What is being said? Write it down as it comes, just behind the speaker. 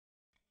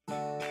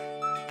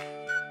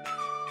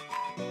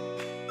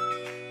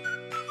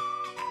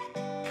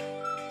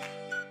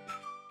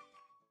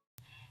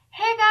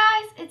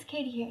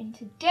Katie here, and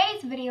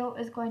today's video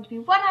is going to be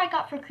what I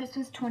got for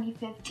Christmas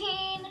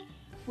 2015,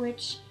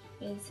 which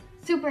is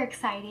super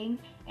exciting.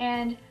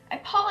 And I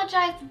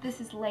apologize that this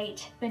is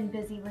late, been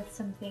busy with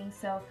some things,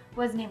 so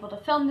wasn't able to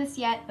film this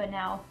yet, but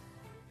now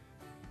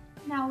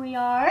we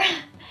are.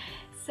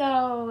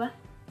 So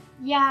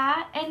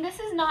yeah, and this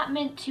is not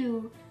meant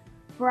to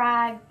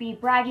be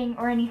bragging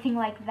or anything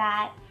like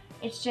that.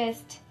 It's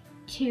just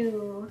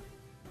to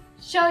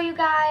show you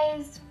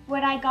guys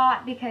what I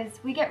got because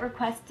we get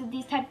requested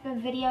these type of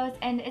videos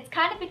and it's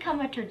kind of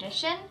become a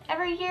tradition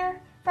every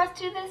year for us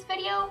to do this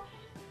video.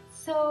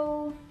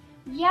 So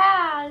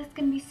yeah, it's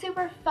gonna be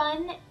super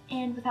fun,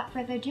 and without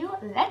further ado,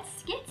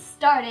 let's get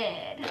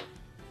started.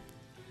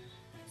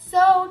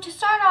 So to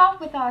start off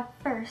with our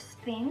first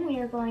thing,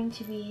 I'm going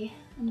to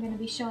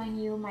be showing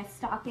you my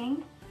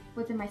stocking,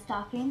 what's in my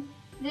stocking.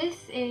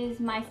 This is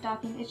my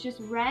stocking. It's just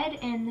red,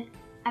 and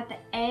at the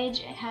edge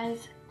it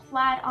has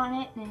plaid on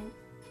it, and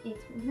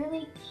it's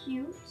really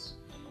cute.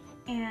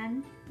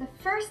 And the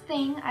first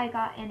thing I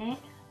got in it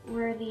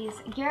were these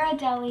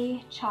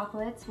Ghirardelli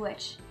chocolates,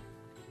 which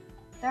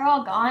they're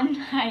all gone.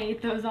 I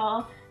ate those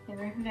all. They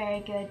were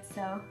very good,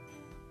 so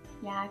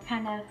yeah,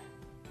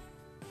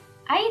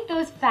 I ate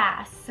those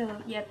fast. So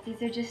yep,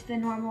 these are just the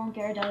normal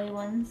Ghirardelli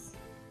ones.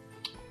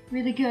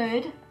 Really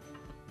good.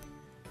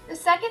 The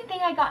second thing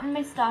I got in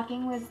my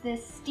stocking was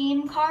this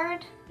Steam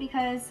card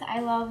because I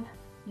love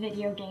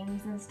video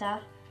games and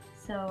stuff.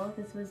 So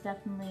this was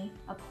definitely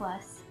a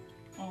plus,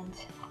 and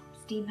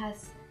Steam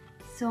has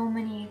so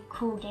many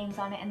cool games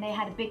on it, and they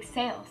had a big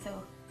sale,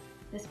 so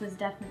this was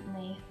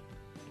definitely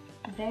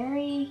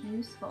very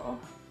useful.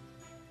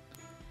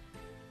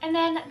 And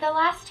then the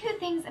last two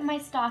things in my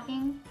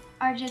stocking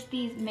are just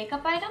these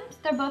makeup items.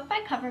 They're both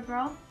by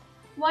CoverGirl.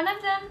 One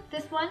of them,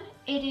 this one,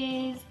 it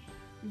is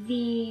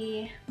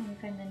the, let me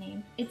find the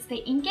name. It's the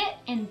Ink It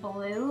in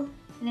blue,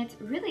 and it's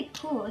really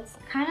cool. It's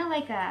kind of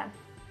like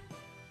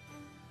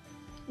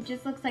it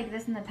just looks like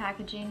this in the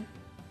packaging,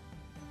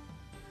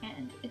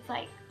 and it's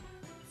like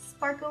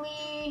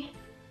sparkly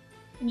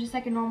and just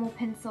like a normal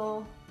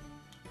pencil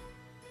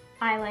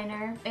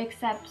eyeliner,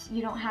 except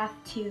you don't have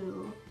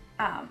to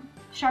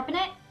sharpen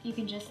it. You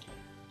can just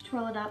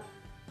twirl it up.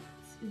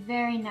 It's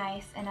very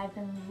nice, and I've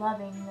been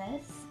loving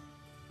this.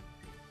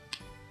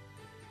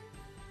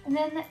 And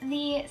then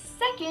the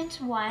second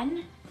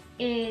one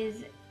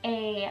is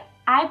a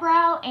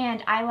eyebrow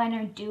and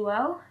eyeliner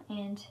duo,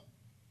 and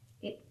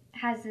it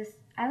has this,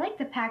 I like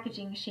the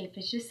packaging shape,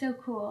 it's just so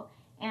cool.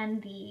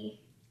 And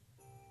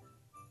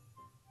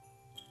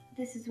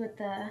this is what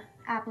the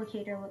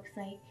applicator looks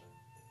like.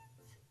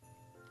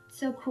 It's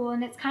so cool,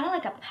 and it's kind of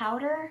like a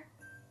powder,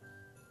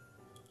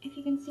 if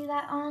you can see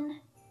that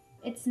on.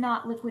 It's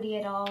not liquidy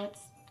at all, it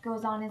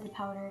goes on as a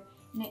powder,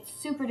 and it's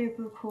super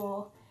duper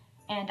cool.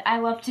 And I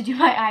love to do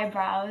my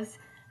eyebrows.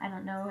 I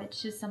don't know,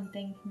 it's just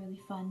something really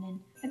fun, and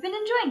I've been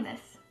enjoying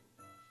this.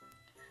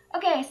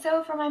 Okay,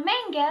 so for my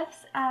main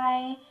gifts,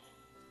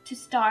 to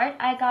start,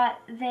 I got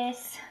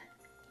this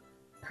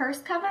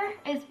purse cover.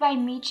 It's by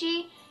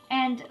Michi,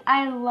 and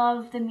I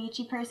love the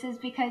Michi purses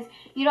because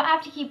you don't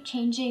have to keep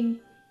changing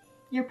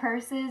your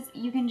purses.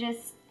 You can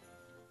just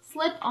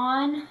slip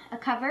on a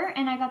cover,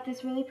 and I got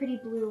this really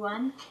pretty blue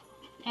one.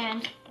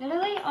 And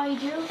literally all you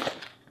do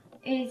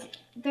is,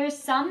 there's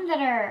some that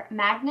are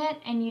magnet,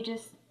 and you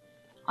just,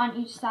 on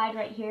each side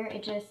right here,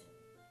 it just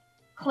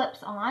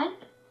clips on.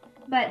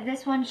 But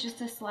this one's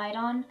just a slide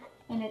on,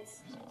 and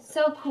it's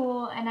so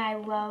cool, and I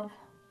love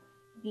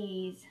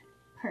these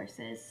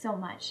purses so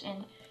much,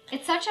 and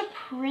it's such a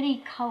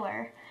pretty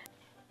color.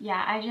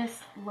 Yeah, I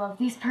just love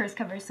these purse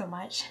covers so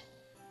much.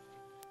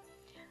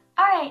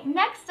 Alright,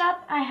 next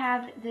up I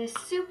have this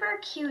super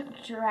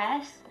cute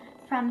dress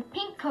from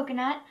Pink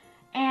Coconut,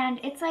 and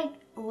it's like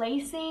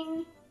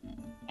lacing,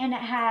 and it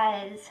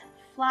has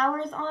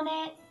flowers on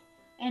it,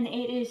 and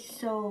it is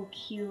so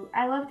cute.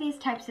 I love these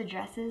types of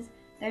dresses.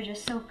 They're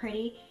just so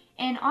pretty.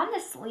 And on the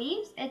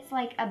sleeves, it's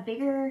like a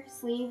bigger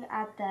sleeve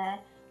at the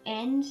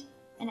end,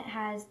 and it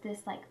has this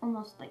like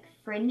almost like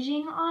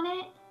fringing on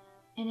it,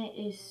 and it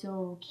is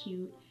so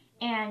cute.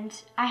 And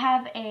I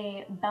have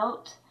a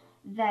belt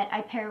that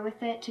I pair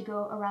with it to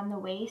go around the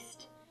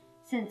waist,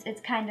 since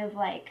it's kind of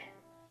like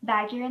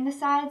baggier in the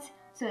sides,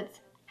 so it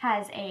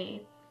has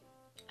a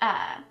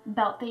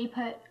belt that you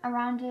put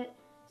around it.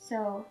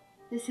 So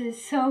this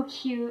is so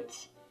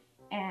cute,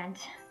 and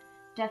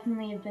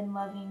definitely have been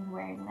loving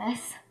wearing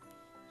this.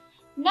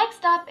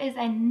 Next up is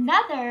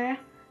another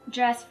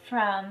dress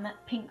from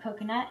Pink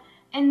Coconut,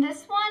 and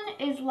this one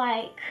is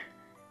like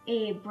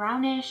a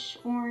brownish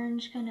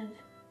orange kind of,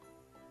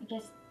 I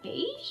guess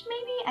beige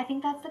maybe? I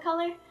think that's the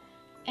color.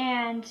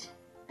 And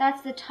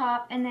that's the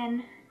top, and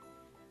then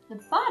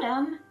the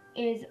bottom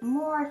is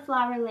more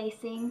flower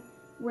lacing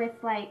with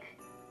like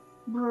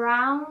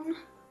brown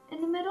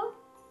in the middle,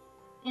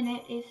 and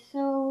it is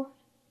so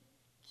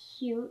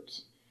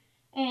cute.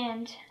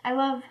 And I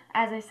love,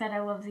 as I said,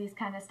 I love these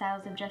kind of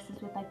styles of dresses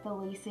with like the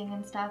lacing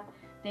and stuff.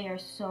 They are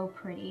so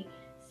pretty.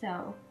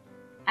 So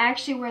I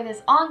actually wore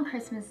this on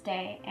Christmas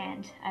Day,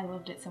 and I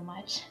loved it so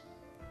much.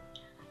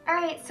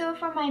 Alright, so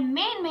for my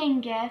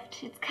main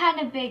gift, it's kind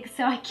of big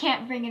so I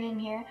can't bring it in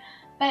here,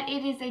 but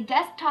it is a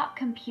desktop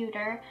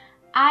computer.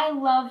 I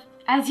love,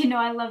 as you know,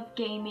 I love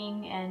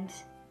gaming and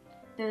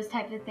those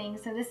types of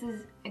things, so this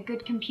is a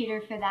good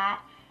computer for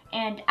that.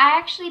 And I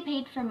actually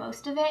paid for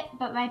most of it,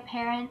 but my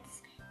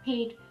parents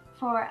paid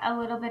for a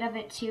little bit of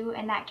it too,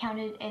 and that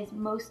counted as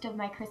most of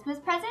my Christmas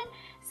present.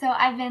 So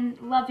I've been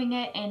loving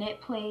it, and it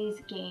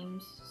plays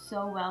games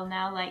so well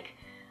now. Like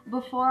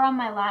before on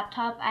my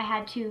laptop, I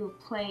had to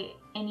play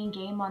any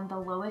game on the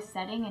lowest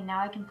setting, and now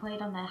I can play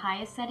it on the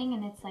highest setting,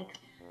 and it's like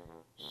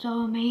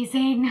so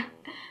amazing.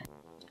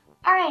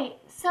 Alright,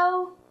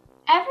 so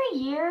every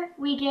year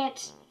we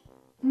get,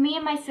 me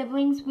and my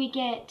siblings, we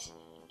get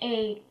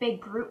a big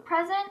group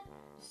present.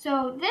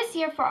 So this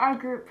year for our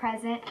group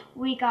present,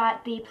 we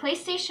got the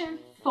PlayStation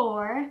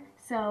 4,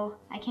 so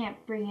I can't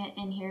bring it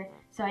in here,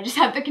 so I just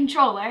have the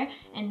controller,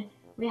 and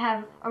we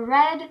have a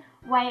red,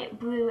 white,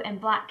 blue, and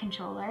black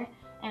controller.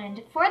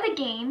 And for the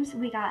games,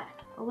 we got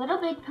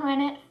Little Big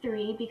Planet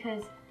 3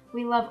 because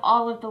we love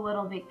all of the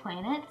Little Big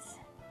Planets.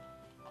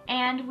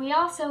 And we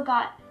also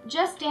got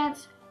Just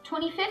Dance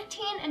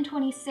 2015 and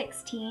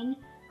 2016,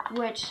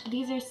 which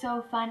these are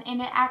so fun,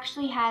 and it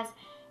actually has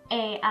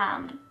a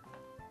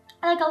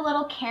like a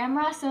little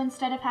camera, so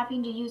instead of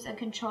having to use a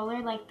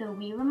controller like the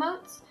Wii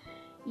remotes,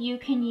 you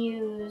can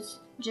use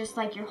just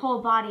like your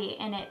whole body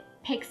and it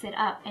picks it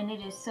up, and it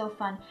is so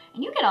fun.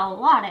 And you get a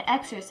lot of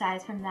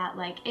exercise from that.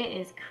 Like, it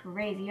is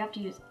crazy. You have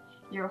to use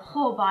your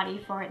whole body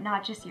for it,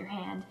 not just your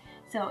hand.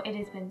 So it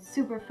has been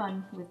super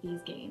fun with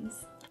these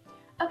games.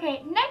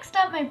 Okay, next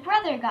up, my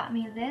brother got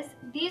me this.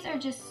 These are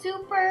just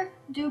super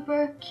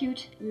duper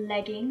cute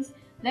leggings.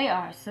 They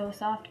are so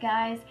soft,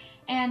 guys,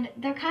 and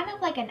they're kind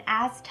of like an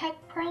Aztec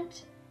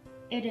print.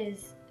 It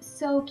is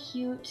so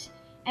cute,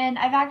 and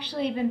I've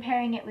actually been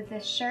pairing it with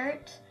this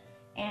shirt,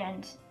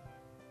 and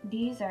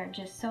these are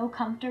just so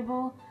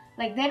comfortable.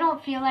 Like, they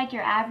don't feel like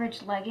your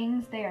average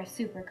leggings. They are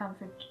super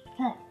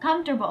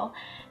comfortable.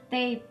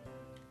 They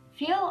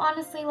feel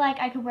honestly like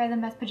I could wear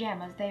them as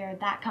pajamas. They are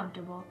that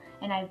comfortable,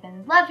 and I've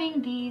been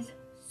loving these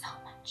so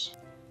much.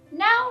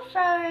 Now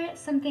for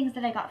some things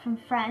that I got from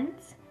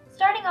friends.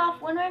 Starting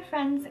off, one of my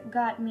friends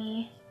got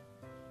me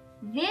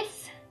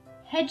this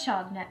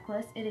hedgehog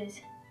necklace. It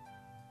is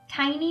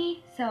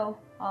tiny, so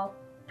I'll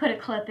put a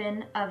clip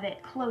in of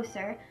it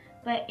closer,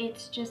 but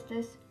it's just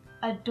this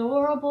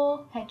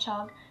adorable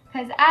hedgehog,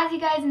 because as you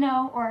guys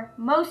know, or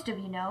most of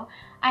you know,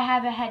 I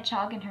have a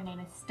hedgehog and her name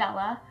is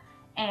Stella,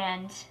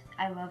 and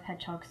I love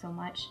hedgehogs so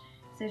much.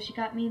 So she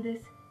got me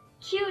this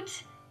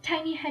cute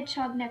tiny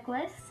hedgehog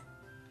necklace,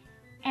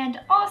 and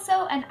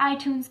also an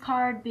iTunes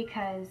card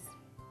because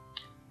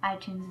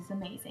iTunes is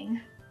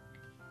amazing.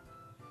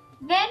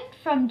 Then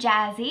from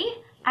Jazzy,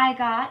 I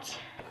got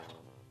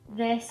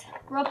this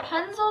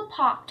Rapunzel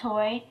pop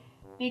toy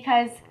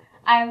because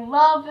I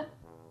love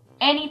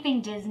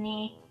anything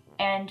Disney,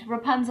 and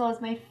Rapunzel is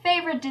my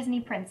favorite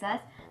Disney princess.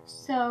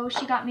 So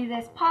she got me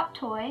this pop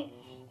toy,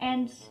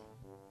 and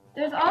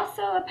there's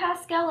also a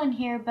Pascal in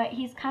here, but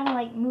he's kind of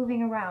like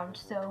moving around,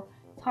 so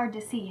it's hard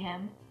to see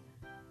him.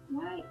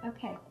 Why?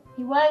 Okay.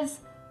 He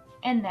was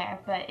in there,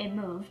 but it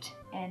moved,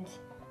 and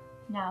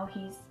now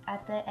he's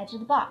at the edge of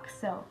the box,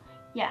 so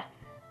yeah.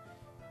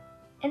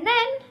 And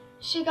then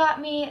she got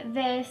me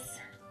this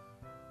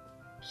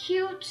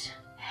cute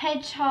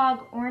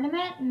hedgehog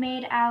ornament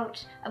made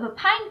out of a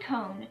pine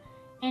cone,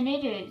 and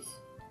it is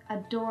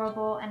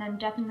adorable, and I'm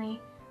definitely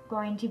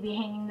going to be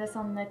hanging this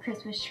on the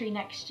Christmas tree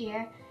next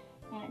year.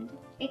 And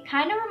it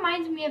kind of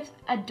reminds me of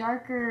a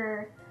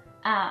darker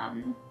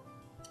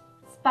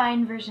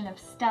spine version of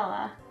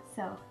Stella,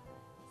 so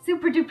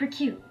super duper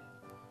cute.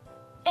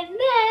 And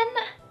then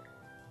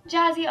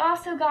Jazzy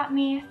also got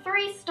me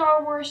 3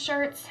 Star Wars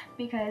shirts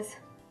because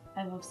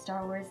I love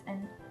Star Wars,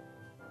 and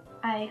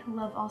I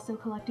love also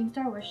collecting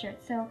Star Wars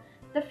shirts. So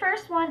the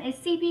first one is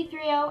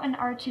CP3O and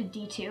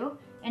R2D2,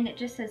 and it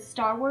just says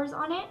Star Wars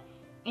on it,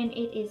 and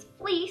it is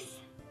fleece,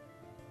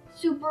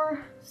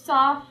 super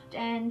soft,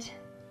 and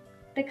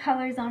the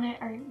colors on it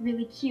are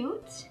really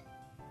cute.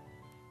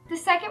 The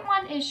second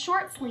one is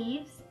short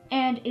sleeves,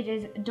 and it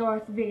is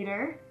Darth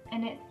Vader,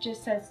 and it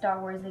just says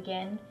Star Wars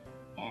again,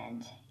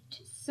 and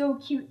it's so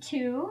cute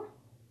too.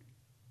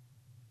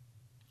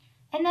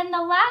 And then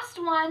the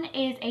last one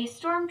is a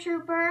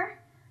Stormtrooper,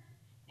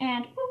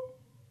 and whoop,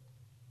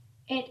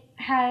 it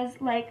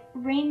has like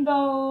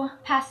rainbow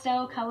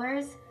pastel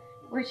colors,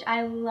 which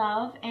I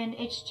love, and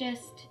it's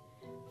just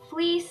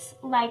fleece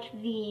like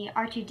the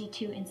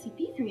R2D2 and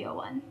CP3O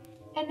one.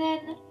 And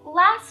then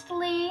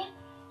lastly,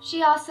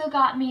 she also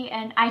got me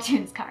an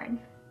iTunes card.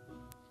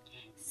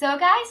 So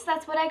guys,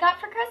 that's what I got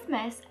for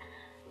Christmas.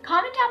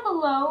 Comment down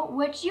below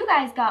what you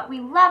guys got. We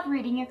love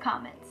reading your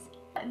comments.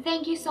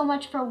 Thank you so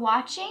much for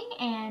watching,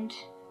 and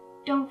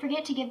don't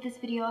forget to give this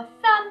video a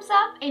thumbs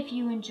up if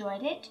you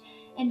enjoyed it.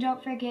 And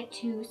don't forget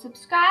to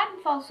subscribe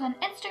and follow us on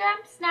Instagram,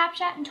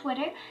 Snapchat, and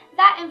Twitter.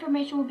 That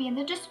information will be in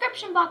the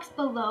description box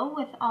below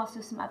with also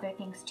some other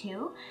things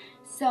too.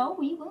 So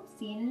we will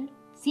see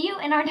you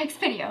in our next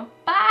video.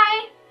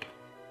 Bye!